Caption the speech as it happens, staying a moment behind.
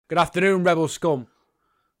Good afternoon, Rebel Scum.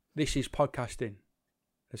 This is podcasting,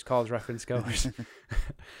 as Carl's reference goes.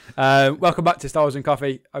 Welcome back to Star Wars and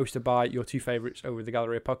Coffee, hosted by your two favourites over the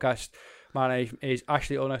Galleria podcast. My name is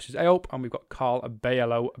Ashley, all known as Aope, and we've got Carl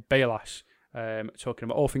Baelas talking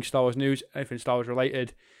about all things Star Wars news, anything Star Wars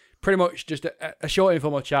related. Pretty much just a short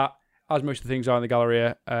informal chat, as most of the things are in the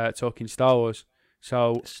Galleria, talking Star Wars.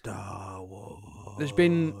 So, Star Wars. There's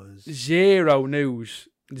been zero news,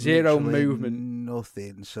 zero Literally movement.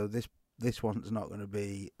 Nothing. So this one's not going to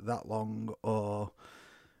be that long, or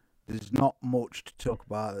there's not much to talk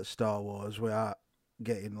about at Star Wars. We are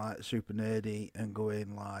getting like super nerdy and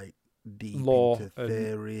going like deep into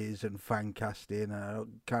theories and fan casting, and I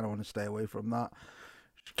kind of want to stay away from that.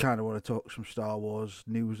 Kind of want to talk some Star Wars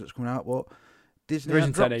news that's coming out, but Disney there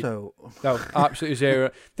isn't any. No, absolutely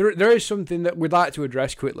zero. There is something that we'd like to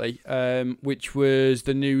address quickly, which was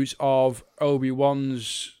the news of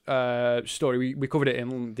Obi-Wan's story. We covered it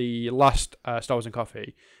in the last Star Wars and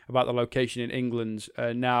Coffee about the location in England.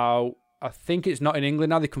 Now, I think it's not in England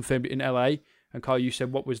now. They confirmed it in LA. And Carl, you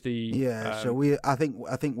said what was the? Yeah, so I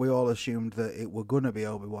think we all assumed that it were going to be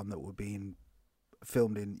Obi-Wan that were being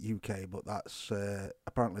filmed in UK, but that's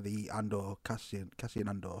apparently the Cassian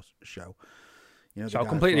Andor show. You know, so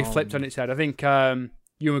completely flipped on its head. I think Ewan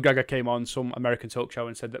McGregor came on some American talk show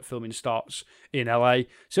and said that filming starts in LA.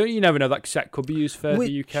 So you never know, that set could be used for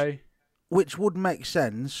the UK. Which would make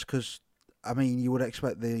sense, because, I mean, you would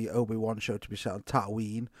expect the Obi-Wan show to be set on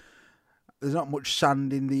Tatooine. There's not much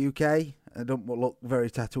sand in the UK. It don't look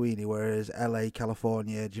very Tatooine-y, whereas LA,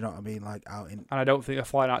 California, do you know what I mean? Like out in... And I don't think they're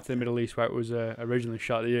flying out to the Middle East where it was originally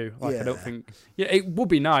shot at you. Like, yeah. I don't think... Yeah, it would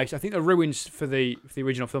be nice. I think the ruins for the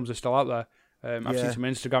original films are still out there. I've seen some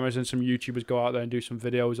Instagrammers and some YouTubers go out there and do some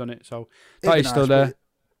videos on it, so that is still there.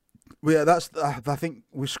 Yeah, that's. I think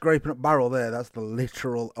we're scraping up barrel there. That's the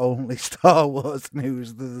literal only Star Wars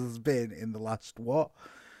news there's been in the last what?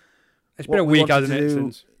 It's been a week, hasn't it?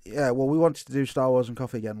 Since... Yeah, well, we wanted to do StarArs and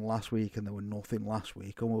Coffee again last week, and there were nothing last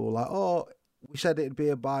week, and we were like, oh, we said it'd be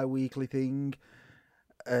a bi-weekly thing,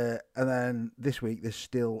 and then this week there's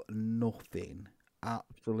still nothing,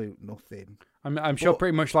 absolute nothing. I'm sure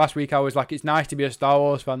pretty much last week I was like, it's nice to be a Star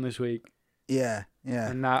Wars fan this week. Yeah.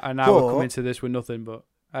 And now we're coming to this with nothing, but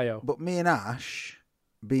ayo. But me and Ash,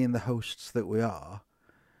 being the hosts that we are,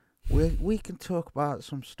 we can talk about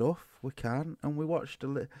some stuff. We can, and we watched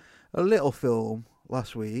a little film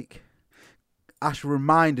last week. Ash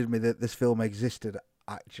reminded me that this film existed.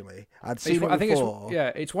 Actually, I'd seen it before.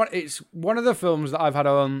 It's one of the films that I've had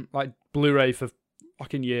on like Blu-ray for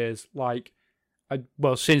fucking years. Like.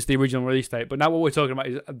 Since the original release date. But now what we're talking about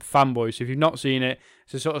is FANBOYS. So if you've not seen it,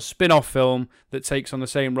 it's a sort of spin-off film that takes on the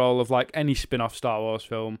same role of like any spin-off Star Wars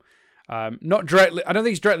film. Not directly. I don't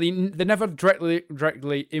think it's directly. They're never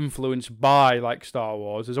directly influenced by like Star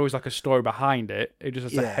Wars. There's always like a story behind it. It just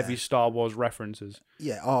has the heavy Star Wars references.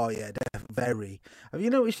 Yeah. Oh yeah. Very. Have you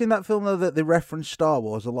noticed in that film though that they reference Star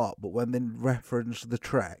Wars a lot, but when they reference the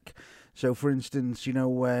Trek? So for instance, you know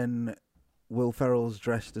when Will Ferrell's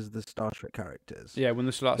dressed as the Star Trek characters. Yeah, when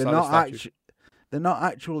they're not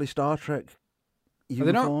actually Star Trek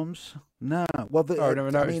uniforms. No. Well,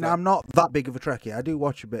 I mean, I'm not that big of a Trekkie. I do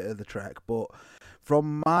watch a bit of the Trek, but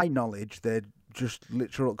from my knowledge, they're just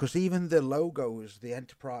literal. Because even the logos, the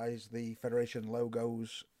Enterprise, the Federation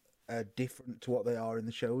logos, are different to what they are in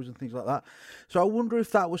the shows and things like that. So I wonder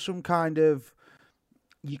if that was some kind of.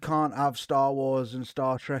 You can't have Star Wars and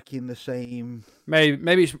Star Trek in the same.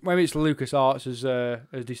 Maybe it's LucasArts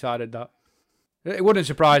has decided that. It wouldn't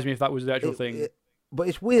surprise me if that was the actual thing. But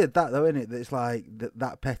it's weird that though, isn't it? That it's like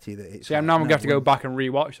that petty that it's. See, now I'm gonna have to go back and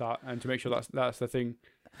rewatch that and to make sure that's the thing.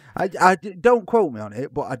 I don't quote me on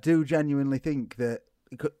it, but I do genuinely think that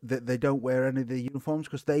they don't wear any of the uniforms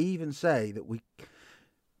because they even say that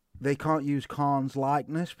they can't use Khan's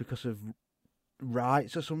likeness because of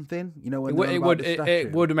rights or something, you know.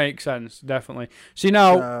 It would make sense, definitely. See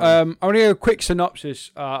now, I'm going to give a quick synopsis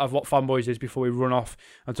of what FANBOYS is before we run off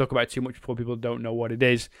and talk about it too much before people don't know what it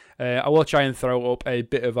is. I will try and throw up a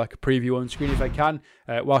bit of like a preview on screen if I can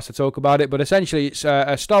whilst I talk about it. But essentially, it's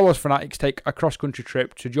Star Wars fanatics take a cross-country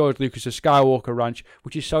trip to George Lucas's Skywalker Ranch,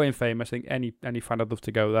 which is so infamous. I think any fan would love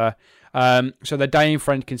to go there. So their dying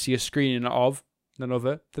friend can see a screening of none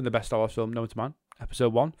other than the best Star Wars film known to man,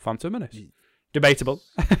 Episode 1, Phantom Menace. Debatable.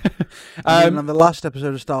 On the last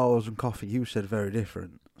episode of Star Wars and Coffee, you said very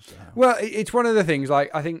different. So. Well, it's one of the things, like,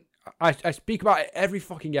 I think I speak about it every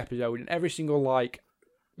fucking episode, and every single, like,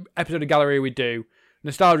 episode of Galleria we do.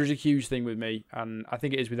 Nostalgia is a huge thing with me, and I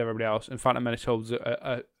think it is with everybody else, and Phantom Menace holds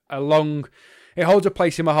it holds a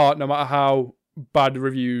place in my heart, no matter how bad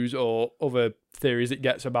reviews or other theories it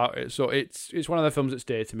gets about it. So it's one of the films that's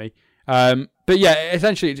dear to me. But yeah,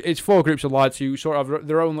 essentially it's four groups of lads who sort of have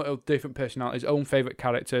their own little different personalities, own favourite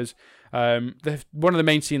characters. One of the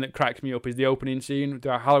main scene that cracks me up is the opening scene,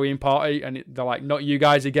 the Halloween party, and they're like, "Not you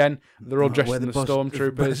guys again." They're all dressed in the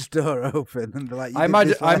stormtroopers. The door open, and they're like, I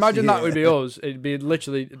imagine that would be us. It'd be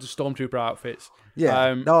literally the stormtrooper outfits.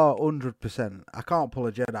 Yeah, no, 100%. I can't pull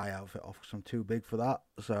a Jedi outfit off because I'm too big for that.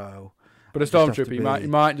 So, but a stormtrooper, you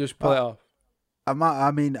might just pull it off.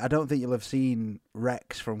 I mean, I don't think you'll have seen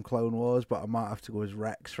Rex from Clone Wars, but I might have to go as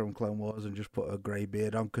Rex from Clone Wars and just put a grey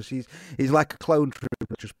beard on because he's like a clone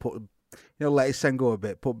trooper. Just let his sen go a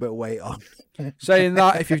bit, put a bit of weight on. Saying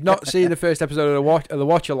that, if you've not seen the first episode of the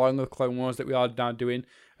watch along of Clone Wars that we are now doing,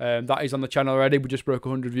 that is on the channel already. We just broke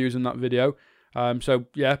 100 views on that video. So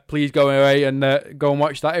yeah, please go away and go and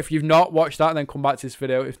watch that. If you've not watched that, then come back to this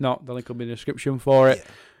video. If not, the link will be in the description for it.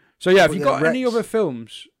 Yeah. So yeah, if you've got any other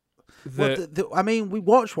films. I mean, we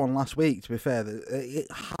watched one last week, to be fair, that it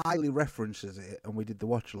highly references it, and we did the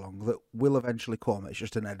watch along, that will eventually come. It's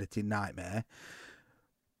just an editing nightmare.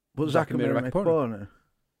 But Zack and Miri Make a Porno.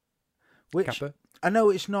 Which, Kappa. I know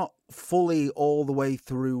it's not fully all the way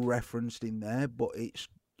through referenced in there, but it's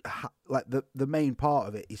like the main part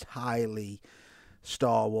of it is highly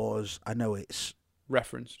Star Wars. I know it's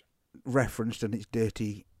referenced, and it's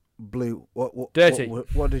dirty blue. Dirty.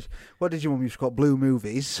 What did your mum used to call Blue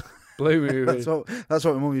movies? Blue movie. That's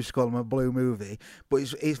what my mum used to call them, a blue movie. But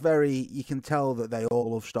it's very, you can tell that they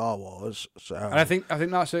all love Star Wars. So, and I think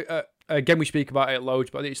that's again, we speak about it loads,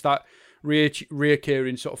 but it's that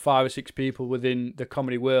reoccurring sort of 5 or 6 people within the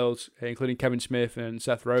comedy world, including Kevin Smith and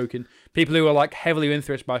Seth Rogen, people who are like heavily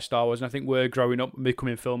influenced by Star Wars, and I think we're growing up and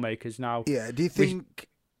becoming filmmakers now. Yeah. Do you think?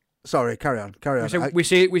 Sorry, carry on. We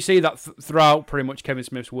see that throughout pretty much Kevin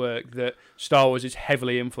Smith's work, that Star Wars is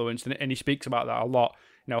heavily influenced, and he speaks about that a lot.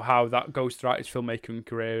 You know, how that goes throughout his filmmaking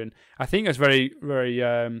career, and I think that's very, very,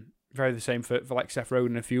 very the same for like Seth Rogen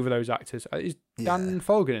and a few of those actors. Is Dan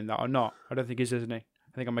Fogelin in that or not? I don't think he is, isn't he?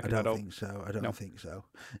 I think I'm making that up. I don't think so.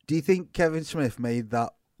 Do you think Kevin Smith made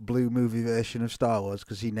that blue movie version of Star Wars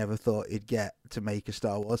because he never thought he'd get to make a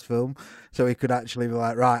Star Wars film, so he could actually be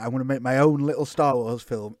like, right, I'm going to make my own little Star Wars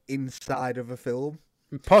film inside of a film?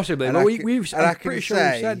 Possibly, and but I'm pretty sure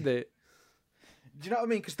we've said that. Do you know what I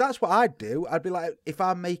mean? Because that's what I'd do. I'd be like, if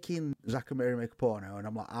I'm making Zack and Miri Make a Porno, and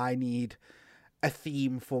I'm like, I need a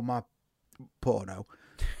theme for my porno,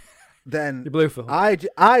 then the blue film.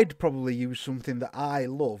 I'd probably use something that I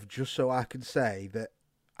love, just so I can say that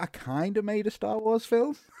I kind of made a Star Wars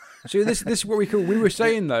film. So this is what we were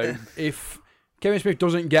saying though. If Kevin Smith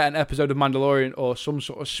doesn't get an episode of Mandalorian or some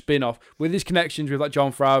sort of spin-off with his connections with like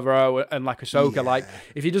Jon Favreau and like Ahsoka, like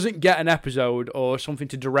if he doesn't get an episode or something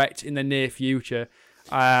to direct in the near future,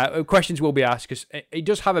 questions will be asked, because he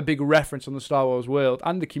does have a big reference on the Star Wars world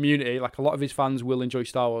and the community. Like a lot of his fans will enjoy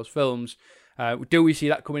Star Wars films. Do we see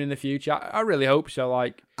that coming in the future? I really hope so.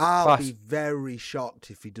 Like, I'll be very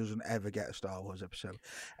shocked if he doesn't ever get a Star Wars episode,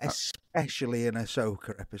 especially an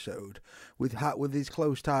Ahsoka episode. With his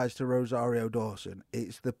close ties to Rosario Dawson,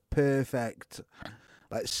 it's the perfect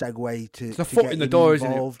like segue to. It's a foot in the door,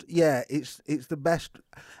 involved. Isn't it? Yeah, it's the best.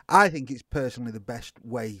 I think it's personally the best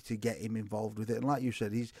way to get him involved with it. And like you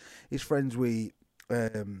said, he's friends with.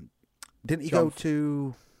 Didn't he go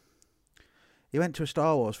to? He went to a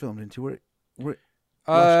Star Wars film, didn't he?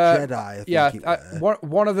 Last Jedi, I think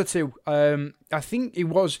one of the two. I think he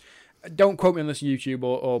was. Don't quote me on this YouTube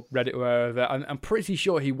or Reddit or wherever. I'm pretty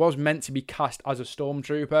sure he was meant to be cast as a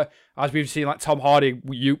stormtrooper, as we've seen. Like Tom Hardy,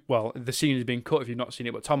 the scene has been cut if you've not seen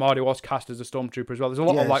it, but Tom Hardy was cast as a stormtrooper as well. There's a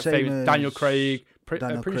lot of like famous Daniel Craig,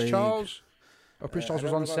 Prince Charles, or Prince Charles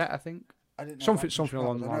was on set, I think. I didn't know something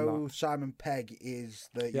along the line. I know Simon Pegg is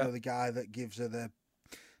the guy that gives her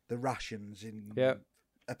the rations in. Yeah.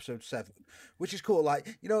 Episode 7, which is cool.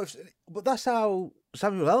 Like, but that's how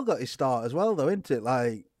Samuel L. got his start as well, though, isn't it?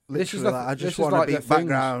 Like, literally, I just want to be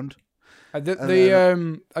background. Have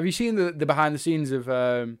you seen the behind the scenes of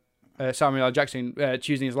Samuel L. Jackson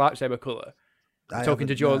choosing his lightsaber color? Talking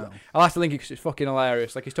to George, I'll have to link it because it's fucking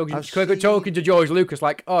hilarious. Like he's talking to George Lucas,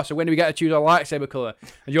 like, oh, so when do we get to choose our lightsaber color?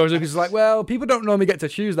 And George Lucas is like, well, people don't normally get to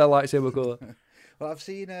choose their lightsaber color. Well, I've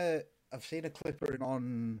seen a clip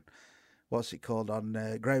on. What's it called,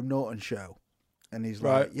 on Graham Norton's show, and he's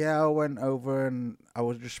like, I went over and I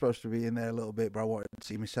was just supposed to be in there a little bit, but I wanted to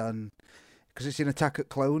see my son, because it's in Attack of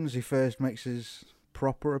Clones, he first makes his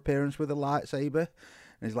proper appearance with a lightsaber,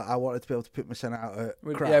 and he's like, I wanted to be able to pick my son out at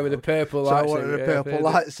crowd, with a purple so lightsaber. I wanted a purple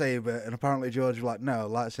lightsaber, and apparently George was like, no,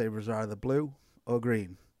 lightsabers are either blue or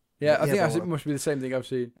green. I think it must be the same thing I've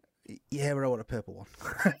seen. Yeah, but I want a purple one.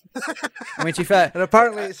 I mean, to be fair, and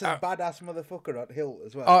apparently it's a badass motherfucker on hilt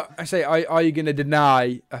as well. I say, are you going to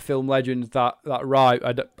deny a film legend that right?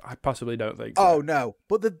 I possibly don't think so. Oh no!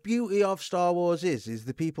 But the beauty of Star Wars is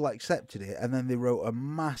the people accepted it, and then they wrote a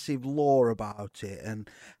massive lore about it and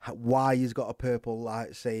why he's got a purple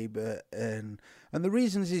lightsaber and the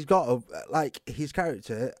reasons he's got his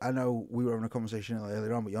character. I know we were having a conversation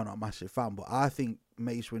earlier on, but you're not a massive fan. But I think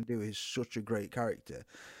Mace Windu is such a great character.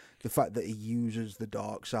 The fact that he uses the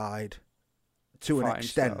dark side to an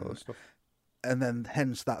extent, and then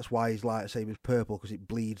hence that's why his lightsaber's purple, because it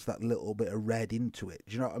bleeds that little bit of red into it.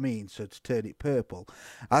 Do you know what I mean? So to turn it purple,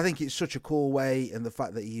 I think it's such a cool way, and the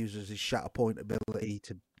fact that he uses his Shatterpoint ability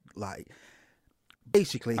to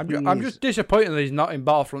basically. I'm just disappointed that he's not in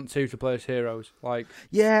Battlefront 2 to play as heroes. Which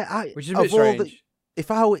is a bit strange. If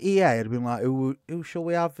I were EA, I'd have been like, who shall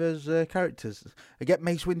we have as characters? I get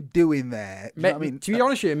Mace Windu in there. Do you know what I mean? To be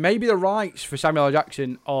honest with you, maybe the rights for Samuel L.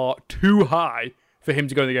 Jackson are too high for him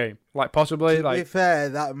to go in the game. Possibly. To be fair,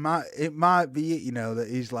 it might be, that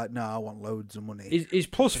he's like, no, I want loads of money. He's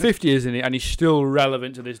plus 50, isn't he? And he's still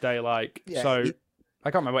relevant to this day. I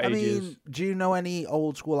can't remember what age he is. Do you know any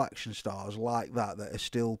old school action stars like that are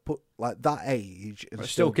still that age and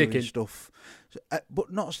still kicking doing stuff?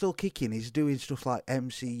 But not still kicking. He's doing stuff like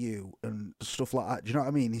MCU and stuff like that. Do you know what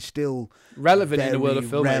I mean? He's still relevant in the world of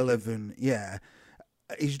filmmaking. Relevant, yeah.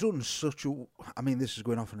 He's done such a. I mean, this is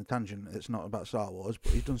going off on a tangent. It's not about Star Wars,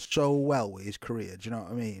 but he's done so well with his career. Do you know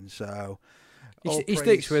what I mean? So. He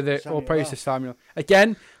sticks with it. All praise to Samuel.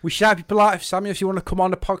 Again, we shout people out. Samuel, if you want to come on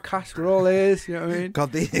the podcast, we're all ears. You know what I mean?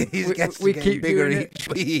 God, these guests are getting bigger each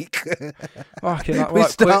week. We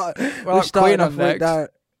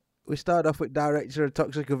started off with director of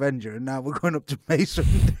Toxic Avenger, and now we're going up to Mason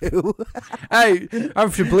 2. Hey, I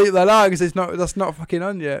have to bleep that out because that's not fucking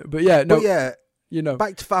on yet. But yeah, no. But yeah,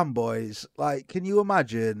 back to Fanboys. Can you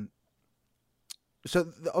imagine?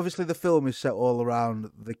 So obviously the film is set all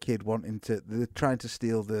around the kid they're trying to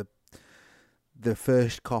steal the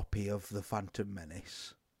first copy of the Phantom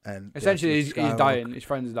Menace, and essentially he's dying. His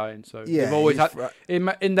friend's dying. So yeah, they've always had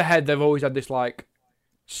in the head. They've always had this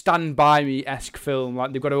Stand By Me-esque film.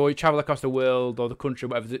 They've got to always travel across the world or the country, or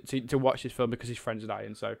whatever, to watch this film because his friend's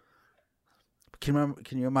dying. So can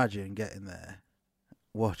you imagine getting there,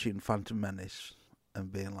 watching Phantom Menace,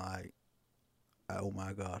 and being like, oh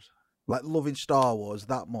my god. Loving Star Wars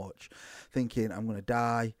that much, thinking I'm going to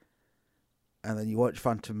die, and then you watch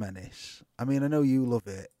Phantom Menace. I mean, I know you love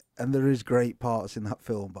it, and there is great parts in that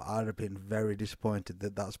film, but I'd have been very disappointed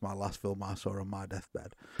that that's my last film I saw on my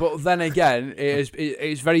deathbed. But then again,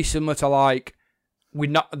 it's very similar to at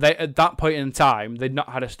that point in time, they'd not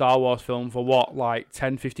had a Star Wars film for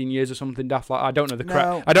 10, 15 years or something daft. I don't know the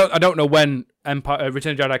correct. I don't know when Return of the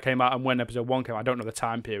Jedi came out and when Episode 1 came out. I don't know the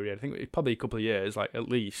time period. I think it's probably a couple of years, at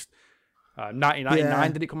least.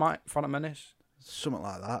 1999 did it come out? Phantom Menace, something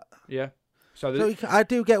like that. Yeah. So I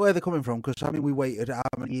do get where they're coming from, because we waited how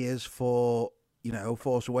many years for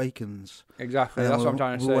Force Awakens? Exactly. That's what I'm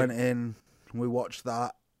trying to say. We went in, we watched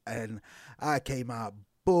that, and I came out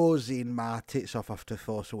buzzing my tits off after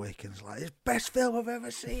Force Awakens. It's best film I've ever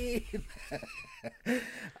seen.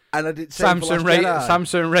 And I did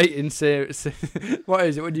Samsung rating series. What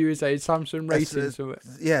is it? What do you say? Samsung rating.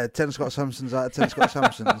 Yeah, 10 Scott Samsons out of 10 Scott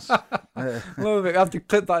Samsons. Love it. I have to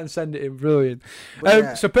clip that and send it in. Brilliant.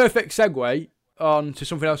 So perfect segue on to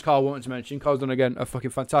something else Carl wanted to mention. Carl's done again a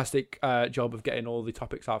fucking fantastic job of getting all the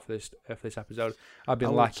topics out for this episode. I've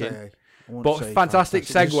been lacking. But fantastic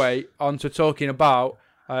segue onto talking about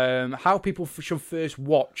how people should first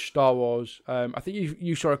watch Star Wars. I think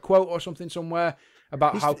you saw a quote or something somewhere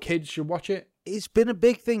about how kids should watch it. It's been a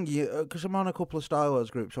big thing, because I'm on a couple of Star Wars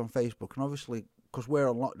groups on Facebook, and obviously, because we're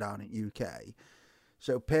on lockdown in UK,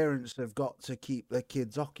 so parents have got to keep their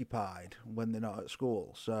kids occupied when they're not at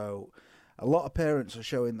school. So a lot of parents are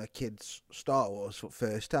showing their kids Star Wars for the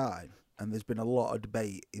first time, and there's been a lot of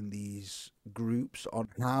debate in these groups on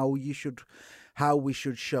how we should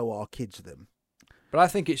show our kids them. But I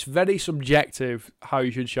think it's very subjective how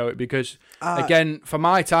you should show it, because, again, for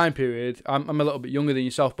my time period, I'm a little bit younger than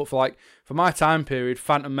yourself, but for my time period,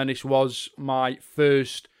 Phantom Menace was my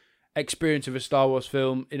first experience of a Star Wars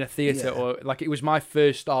film in a theatre, or it was my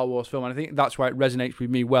first Star Wars film, and I think that's why it resonates with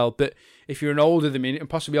me well. But if you're older than me, and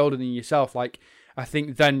possibly older than yourself, I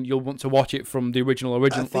think then you'll want to watch it from the original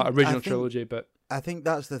trilogy. But I think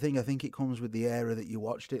that's the thing. I think it comes with the era that you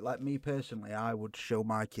watched it. Me personally, I would show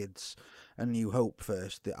my kids A New Hope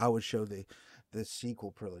first. I would show the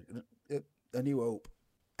sequel, A New Hope,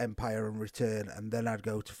 Empire and Return, and then I'd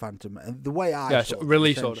go to Phantom. And the way I saw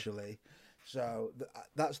release essentially, So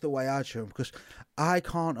that's the way I show them, because I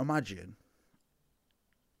can't imagine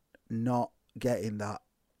not getting that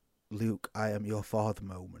Luke, I am your father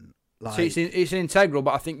moment. Like, See, it's integral,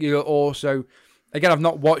 but I think you're also, again, I've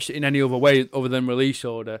not watched it in any other way other than release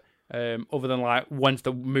order. Other than like once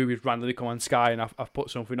the movies randomly come on Sky and I've put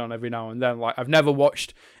something on every now and then. Like I've never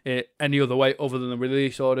watched it any other way other than the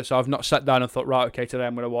release order. So I've not sat down and thought, right, okay, today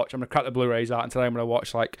I'm going to crack the Blu-rays out, and today I'm going to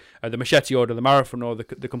watch like the Machete order, the Marathon order,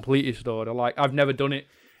 the completist order. Like I've never done it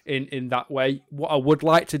in that way. What I would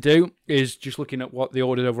like to do is, just looking at what the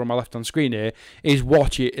order over on my left on screen here, is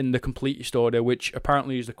watch it in the completist order, which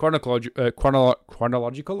apparently is the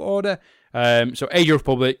chronological order. So Age of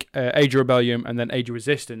Republic, Age of Rebellion, and then Age of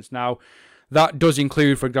Resistance. Now, that does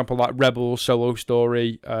include, for example, like Rebels, Solo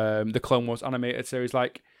Story, the Clone Wars animated series.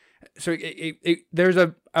 Like, so there's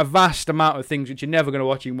a vast amount of things which you're never going to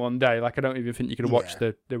watch in one day. Like, I don't even think you could watch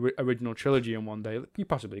the original trilogy in one day. You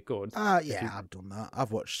possibly could. I've done that.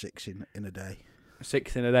 I've watched 6 in a day.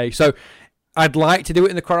 6 in a day. So I'd like to do it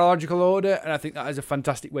in the chronological order, and I think that is a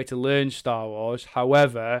fantastic way to learn Star Wars.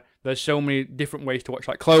 However, there's so many different ways to watch,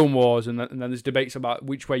 like Clone Wars, and then there's debates about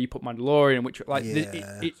which way you put Mandalorian,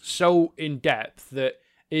 it's so in depth that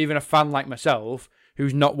even a fan like myself,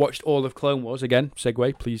 who's not watched all of Clone Wars, again,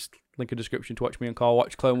 segue, please link a description to watch me and Carl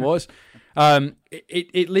watch Clone Wars.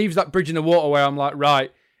 It leaves that bridge in the water where I'm like,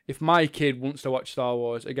 right, if my kid wants to watch Star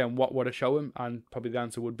Wars, again, what would I show him? And probably the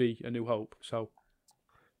answer would be A New Hope. So.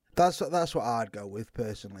 That's what I'd go with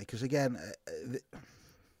personally, because again,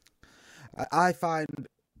 I find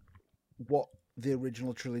what the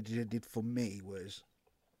original trilogy did for me was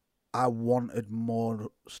I wanted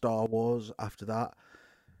more Star Wars after that,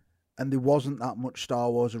 and there wasn't that much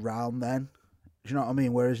Star Wars around then. Do you know what I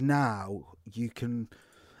mean? Whereas now you can.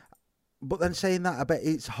 But then saying that, I bet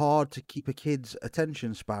it's hard to keep a kid's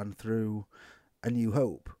attention span through A New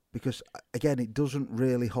Hope. Because, again, it doesn't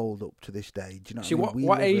really hold up to this day. Do you know what I mean?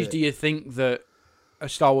 What age do you think that a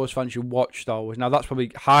Star Wars fan should watch Star Wars? Now, that's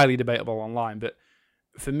probably highly debatable online, but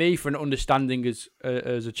for me, for an understanding as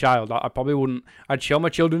a child, I probably wouldn't. I'd show my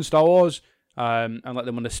children Star Wars and let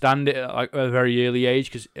them understand it at like a very early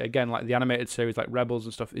age, because, again, like the animated series like Rebels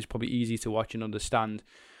and stuff is probably easy to watch and understand,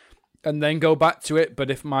 and then go back to it. But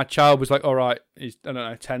if my child was like, all right, he's, I don't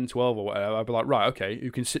know, 10, 12 or whatever, I'd be like, right, okay,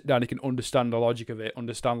 you can sit down, you can understand the logic of it,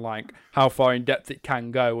 understand like how far in depth it can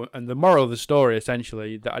go. And the moral of the story,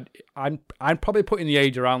 essentially, that I'd probably put in the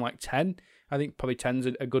age around like 10. I think probably 10's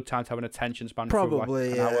a good time to have an attention span for like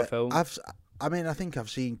an hour film. I think I've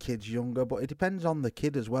seen kids younger, but it depends on the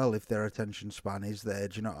kid as well if their attention span is there.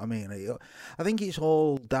 Do you know what I mean? I think it's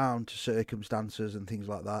all down to circumstances and things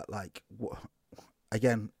like that. Like,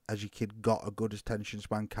 again, has your kid got a good attention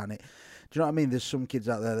span? Can it? Do you know what I mean? There's some kids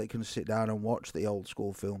out there that can sit down and watch the old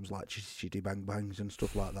school films like Chitty Bang Bangs and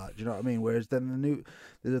stuff like that. Do you know what I mean? Whereas then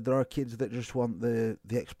there are kids that just want the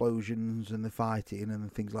explosions and the fighting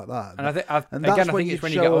and things like that. And I think it's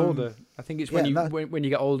when you get older. I think it's when you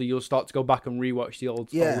get older, you'll start to go back and rewatch the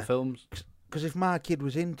older films. Because if my kid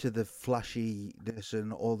was into the flashiness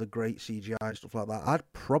and all the great CGI and stuff like that,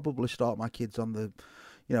 I'd probably start my kids on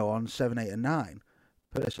on 7, 8, and 9.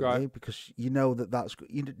 Personally, right. Because you know that's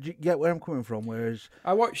you get where I'm coming from. Whereas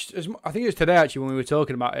I watched, I think it was today actually when we were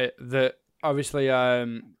talking about it, that obviously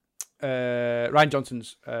Ryan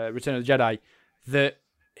Johnson's Return of the Jedi, that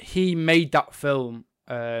he made that film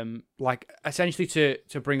like essentially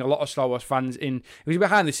to bring a lot of Star Wars fans in. It was a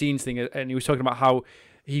behind the scenes thing, and he was talking about how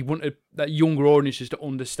he wanted that younger audiences to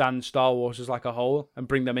understand Star Wars as like a whole and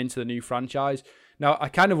bring them into the new franchise. Now I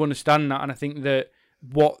kind of understand that, and I think that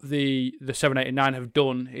what the 7, 8, and 9 have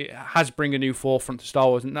done, it has bring a new forefront to Star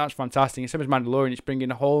Wars, and that's fantastic. Same as Mandalorian, it's bringing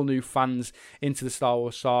a whole new fans into the Star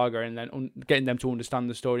Wars saga, and then getting them to understand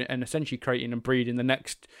the story, and essentially creating and breeding the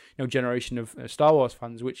next generation of Star Wars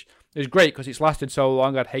fans, which is great because it's lasted so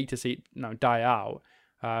long. I'd hate to see it die out,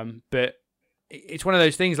 but it's one of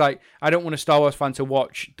those things, like, I don't want a Star Wars fan to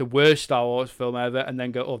watch the worst Star Wars film ever and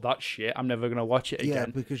then go, oh, that's shit, I'm never going to watch it again. Yeah,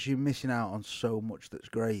 because you're missing out on so much that's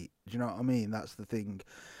great. Do you know what I mean? That's the thing.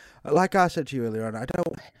 Like I said to you earlier on, I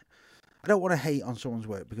don't want to hate on someone's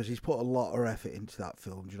work because he's put a lot of effort into that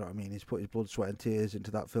film. Do you know what I mean? He's put his blood, sweat and tears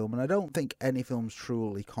into that film, and I don't think any film's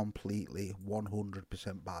truly, completely,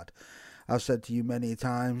 100% bad. I've said to you many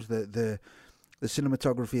times that the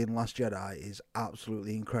cinematography in Last Jedi is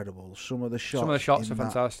absolutely incredible. Some of the shots are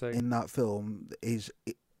fantastic. In that film is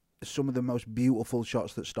some of the most beautiful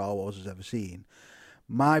shots that Star Wars has ever seen.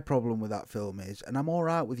 My problem with that film is, and I'm all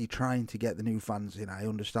right with you trying to get the new fans in, I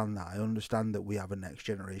understand that. I understand that we have a next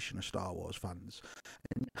generation of Star Wars fans.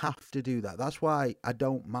 And you have to do that. That's why I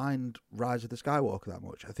don't mind Rise of the Skywalker that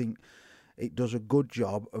much. I think It does a good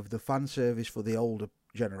job of the fan service for the older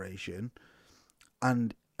generation,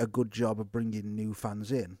 and a good job of bringing new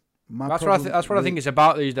fans in. That's what I think it's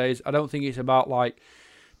about these days. I don't think it's about like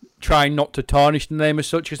trying not to tarnish the name as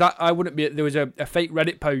such, because I wouldn't be. There was a fake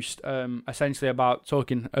Reddit post essentially about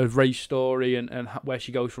talking of Rey's story and where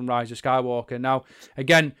she goes from Rise of Skywalker. Now,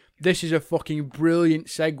 again, this is a fucking brilliant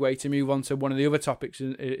segue to move on to one of the other topics.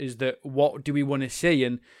 Is that what do we want to see,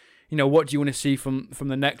 and what do you want to see from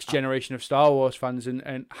the next generation of Star Wars fans,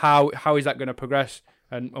 and how is that going to progress,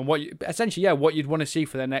 and what what you'd want to see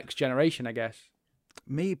for the next generation, I guess.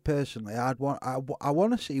 Me personally, I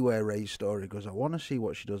want to see where Rey's story goes. I want to see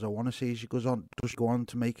what she does. I want to see if she does she go on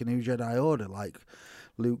to make a new Jedi Order like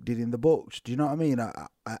Luke did in the books. Do you know what I mean?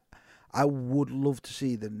 I would love to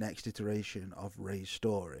see the next iteration of Rey's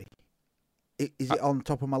story. Is it on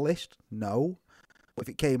top of my list? No. If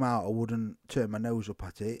it came out, I wouldn't turn my nose up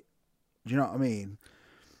at it. Do you know what I mean?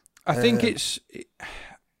 I think it's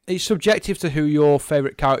subjective to who your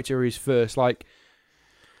favourite character is first. Like,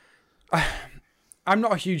 I'm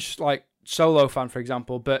not a huge Solo fan, for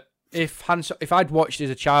example, but if I'd watched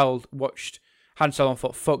Han Solo and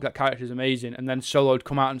thought, fuck, that character's amazing, and then Solo had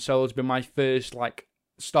come out and Solo's been my first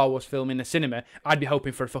Star Wars film in the cinema, I'd be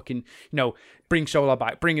hoping for a fucking bring Solo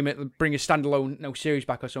back, bring a standalone series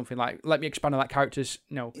back or something. Let me expand on that character's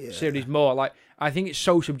series more. I think it's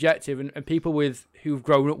so subjective, and people who've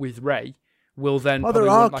grown up with Rey will then. There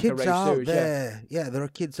are kids out there. Yeah, there are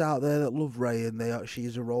kids out there that love Rey, and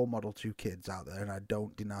she's a role model to kids out there, and I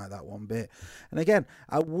don't deny that one bit. And again,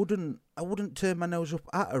 I wouldn't turn my nose up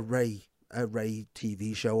at a Rey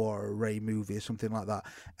TV show or a Rey movie or something like that.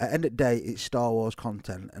 At the end of the day, it's Star Wars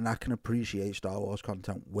content, and I can appreciate Star Wars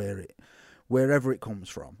content wherever it comes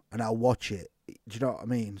from, and I'll watch it. Do you know what I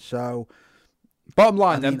mean? So, bottom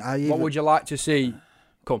line, what would you like to see?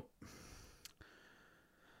 Come.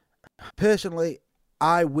 Personally,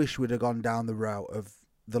 I wish we'd have gone down the route of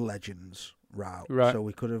the Legends route. Right. So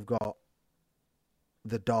we could have got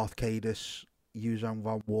the Darth Caedus, Yuuzhan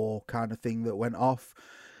Vong War kind of thing that went off.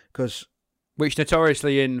 Which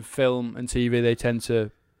notoriously in film and TV they tend to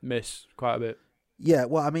miss quite a bit. Yeah,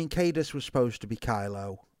 well, I mean, Caedus was supposed to be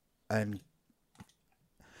Kylo, and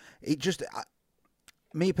it just...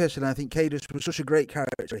 me personally, I think Caedus was such a great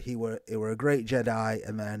character. He were a great Jedi,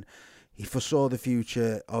 and then he foresaw the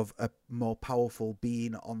future of a more powerful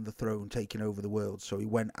being on the throne taking over the world, so he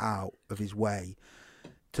went out of his way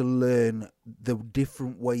to learn the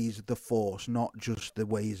different ways of the Force, not just the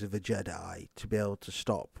ways of a Jedi, to be able to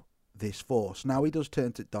stop this Force. Now, he does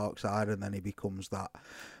turn to the dark side, and then he becomes that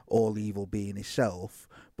all-evil being himself,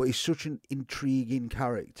 but he's such an intriguing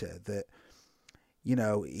character that,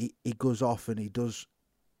 he goes off and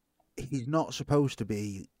he's not supposed to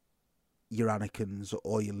be your Anakins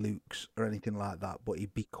or your Lukes or anything like that, but he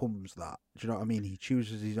becomes that. Do you know what I mean? He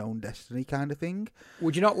chooses his own destiny kind of thing.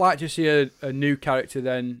 Would you not like to see a new character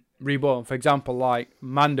then reborn? For example, like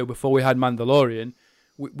Mando, before we had Mandalorian,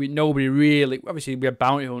 we nobody really, obviously we had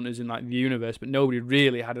bounty hunters in the universe, but nobody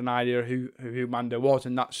really had an idea who Mando was,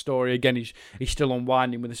 and that story, again, he's still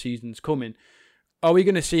unwinding with the seasons coming. Are we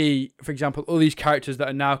going to see, for example, all these characters that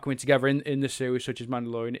are now coming together in the series, such as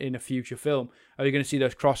Mandalorian, in a future film? Are we going to see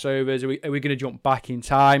those crossovers? Are we going to jump back in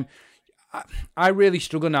time? I really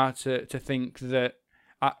struggle now to think that...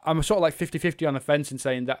 I'm sort of 50-50 on the fence in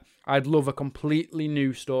saying that I'd love a completely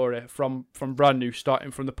new story from brand new,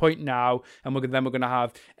 starting from the point now, and we're going to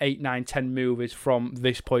have 8, 9, 10 movies from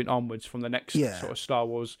this point onwards, from the next sort of Star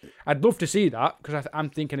Wars. I'd love to see that, because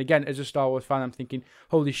I'm thinking, again, as a Star Wars fan, I'm thinking,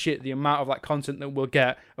 holy shit, the amount of content that we'll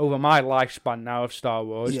get over my lifespan now of Star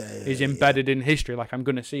Wars is embedded in history. I'm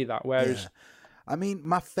going to see that. Whereas, I mean,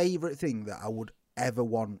 my favourite thing that I would ever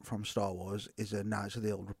want from Star Wars is a Knights of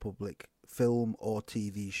the Old Republic film or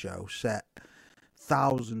TV show set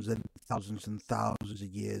thousands and thousands and thousands of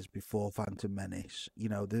years before Phantom Menace.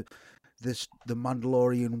 The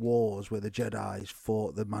Mandalorian Wars where the Jedi's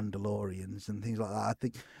fought the Mandalorians and things like that. I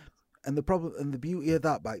think, and the beauty of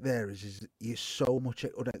that back there is you're so much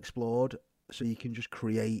unexplored, so you can just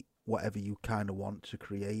create whatever you kind of want to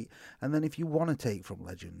create. And then if you want to take from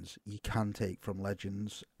Legends, you can take from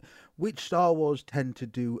Legends, which Star Wars tend to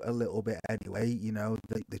do a little bit anyway.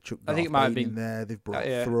 They chuck Darth Vader in there. They've brought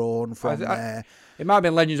Thrawn from there. It might have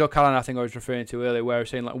been Legends or canon, I think I was referring to earlier, where I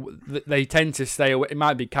was saying they tend to stay away. It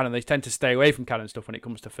might be canon. They tend to stay away from canon stuff when it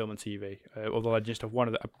comes to film and TV, or the Legends stuff.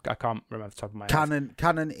 I can't remember off the top of my head.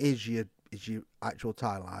 Canon is your actual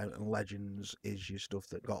timeline, and Legends is your stuff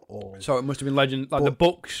that got all. So it must have been Legends, the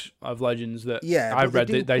books of Legends that I've read.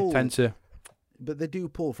 They tend to, but they do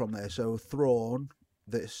pull from there. So Thrawn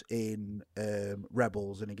that's in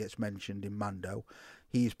Rebels and he gets mentioned in Mando,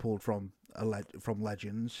 he's pulled from from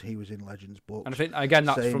Legends. He was in Legends books. And I think, again,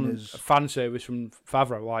 that's from fan service from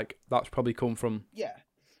Favreau. Like, that's probably come from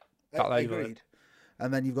that agreed.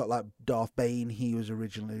 And then you've got like Darth Bane. He was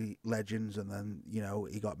originally Legends, and then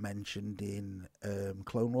he got mentioned in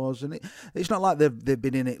Clone Wars. And it's not like they've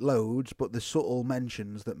been in it loads, but the subtle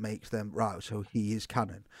mentions that makes them right. So he is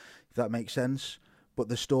canon, if that makes sense. But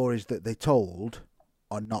the stories that they told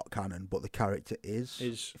are not canon, but the character is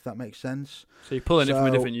if that makes sense. So you're pulling it from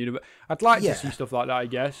a different universe. I'd like to see stuff like that, I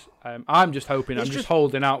guess. I'm just hoping. I'm just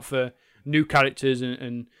holding out for new characters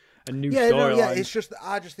and a new storyline. It's just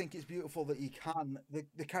I just think it's beautiful that you can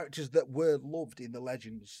the characters that were loved in the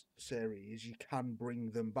Legends series, you can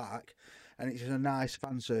bring them back, and it's just a nice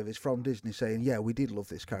fan service from Disney saying, yeah, we did love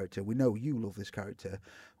this character, we know you love this character,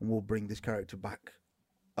 and we'll bring this character back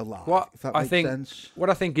alive. If that makes sense.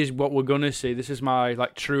 What I think is what we're gonna see. This is my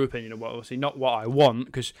true opinion of what we'll see, not what I want,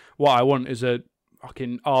 because what I want is a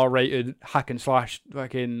fucking R-rated hack and slash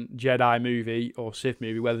fucking Jedi movie or Sith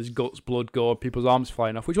movie where there's guts, blood, gore, people's arms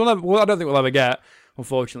flying off, which I don't think we'll ever get,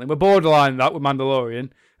 unfortunately. We're borderline that with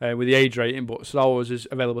Mandalorian with the age rating, but Star Wars is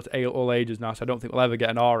available to all ages now, so I don't think we'll ever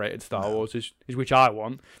get an R-rated Star Wars, is which I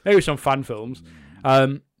want. Maybe some fan films.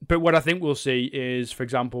 But what I think we'll see is, for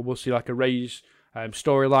example, we'll see like a Rey's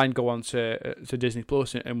storyline go on to Disney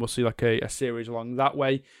Plus, and we'll see like a series along that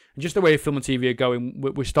way. And just the way film and TV are going,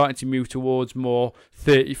 we're starting to move towards more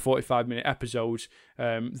 30, 45-minute episodes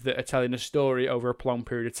that are telling a story over a prolonged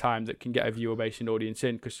period of time that can get a viewer base and audience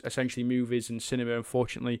in, because essentially movies and cinema,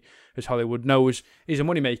 unfortunately, as Hollywood knows, is a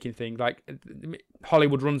money-making thing. Like,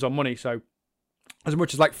 Hollywood runs on money, so as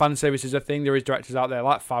much as like fan service is a thing, there is directors out there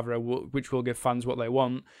like Favreau which will give fans what they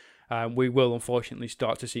want. We will unfortunately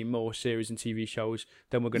start to see more series and TV shows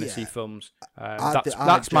than we're going to see films.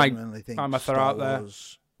 That's my thought out there.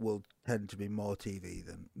 Will tend to be more TV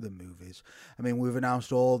than movies. I mean, we've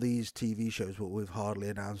announced all these TV shows, but we've hardly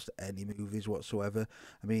announced any movies whatsoever.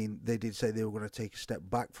 I mean, they did say they were going to take a step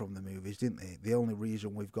back from the movies, didn't they? The only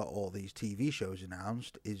reason we've got all these TV shows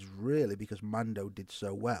announced is really because Mando did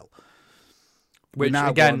so well. Which,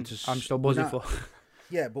 again, I'm still buzzing for.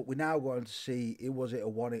 Yeah, but we're now going to see, was it a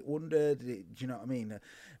one-hit wonder? Do you know what I mean?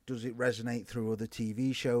 Does it resonate through other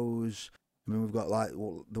TV shows? I mean, we've got like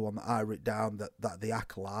the one that I wrote down, that The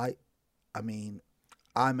Acolyte. I mean,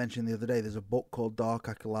 I mentioned the other day there's a book called Dark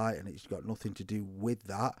Acolyte, and it's got nothing to do with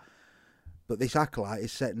that. But this Acolyte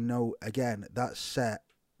is set, that's set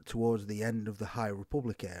towards the end of the High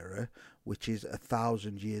Republic era, which is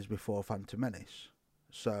 1,000 years before Phantom Menace.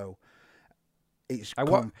 So it's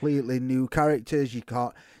completely new characters.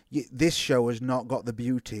 This show has not got the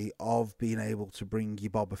beauty of being able to bring your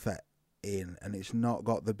Boba Fett in, and it's not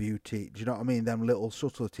got the beauty. Do you know what I mean? Them little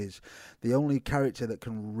subtleties. The only character that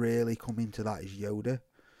can really come into that is Yoda,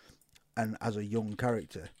 and as a young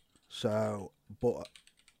character. So, but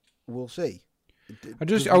we'll see. I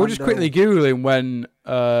was just quickly googling when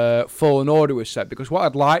Fallen Order was set, because what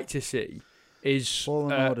I'd like to see is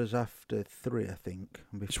Fallen Order's after 3, I think.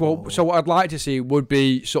 So what I'd like to see would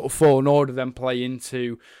be sort of Fallen Order then play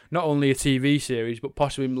into not only a TV series, but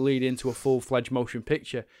possibly lead into a full-fledged motion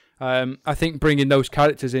picture. I think bringing those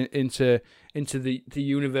characters into the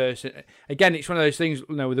universe, again, it's one of those things,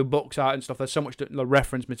 with the books out and stuff, there's so much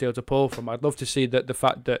reference material to pull from. I'd love to see the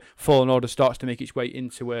fact that Fallen Order starts to make its way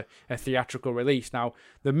into a theatrical release. Now,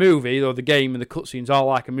 the movie or the game and the cutscenes are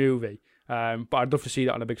like a movie, but I'd love to see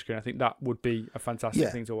that on a big screen. I think that would be a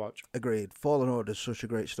fantastic thing to watch. Agreed. Fallen Order is such a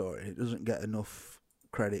great story. It doesn't get enough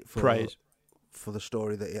credit for praise for the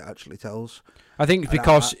story that it actually tells. I think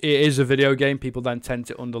because it is a video game, people then tend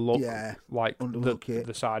to underlook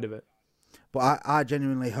the side of it. But I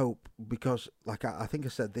genuinely hope, because I think I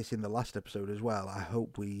said this in the last episode as well, I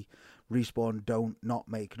hope Respawn don't not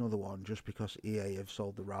make another one just because EA have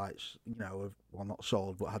sold the rights, not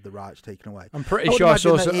sold, but had the rights taken away. I'm pretty sure I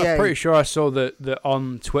saw that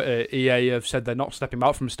on Twitter, EA have said they're not stepping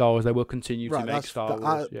out from Star Wars. They will continue to make Star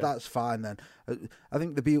Wars. That's fine then. I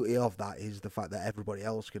think the beauty of that is the fact that everybody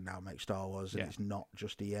else can now make Star Wars, and it's not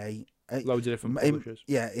just EA. Loads of different publishers.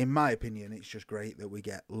 In my opinion, it's just great that we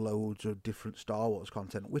get loads of different Star Wars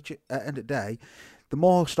content, which at the end of the day, the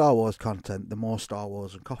more Star Wars content, the more Star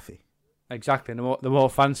Wars and coffee. Exactly, the more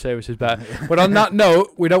fan service is better. But on that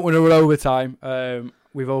note, we don't want to run over time.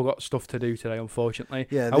 We've all got stuff to do today, unfortunately.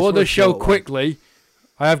 Yeah, I will just show quickly,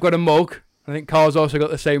 I have got a mug. I think Carl's also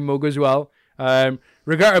got the same mug as well.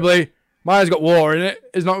 Regrettably, mine's got water in it.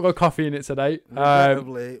 It's not got coffee in it today.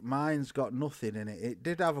 Regrettably, mine's got nothing in it. It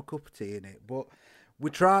did have a cup of tea in it, but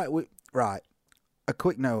right. A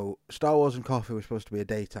quick note, Star Wars and coffee was supposed to be a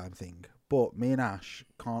daytime thing, But me and Ash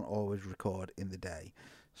can't always record in the day.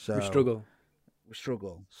 So We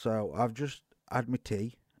struggle. So I've just had my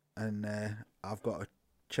tea, and I've got a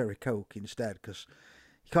cherry Coke instead, because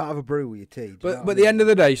you can't have a brew with your tea. But at the end of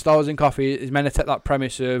the day, Star Wars and Coffee is meant to take that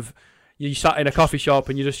premise of you sat in a coffee shop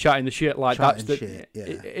and you're just chatting the shit. Like that's the shit, yeah.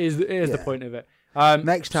 It is the point of it.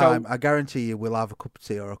 Next time, I guarantee you, we'll have a cup of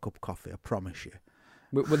tea or a cup of coffee. I promise you.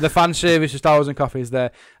 With the fan service of Star Wars and Coffee is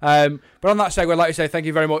there. But on that segue, I'd like to say thank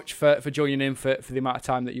you very much for joining in for the amount of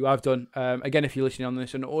time that you have done. Again, if you're listening on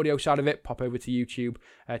this, on the audio side of it, pop over to YouTube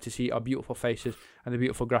to see our beautiful faces and the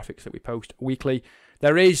beautiful graphics that we post weekly.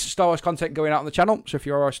 There is Star Wars content going out on the channel, so if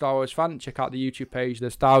you're a Star Wars fan, check out the YouTube page.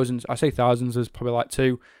 There's thousands, I say thousands, there's probably like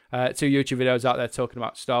two YouTube videos out there talking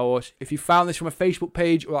about Star Wars. If you found this from a Facebook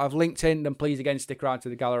page or I've linked in, then please again stick around to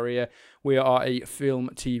the gallery here. We are a film,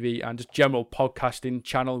 TV, and just general podcasting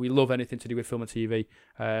channel. We love anything to do with film and TV.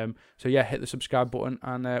 So yeah, hit the subscribe button,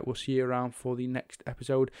 and we'll see you around for the next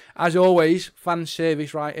episode. As always, fan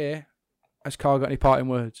service right here. Has Carl got any parting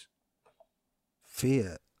words?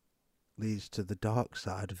 Fear leads to the dark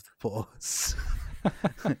side of the Force.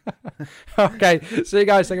 Okay, see you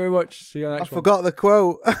guys. Thank you very much. See you next one. I forgot the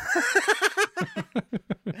quote.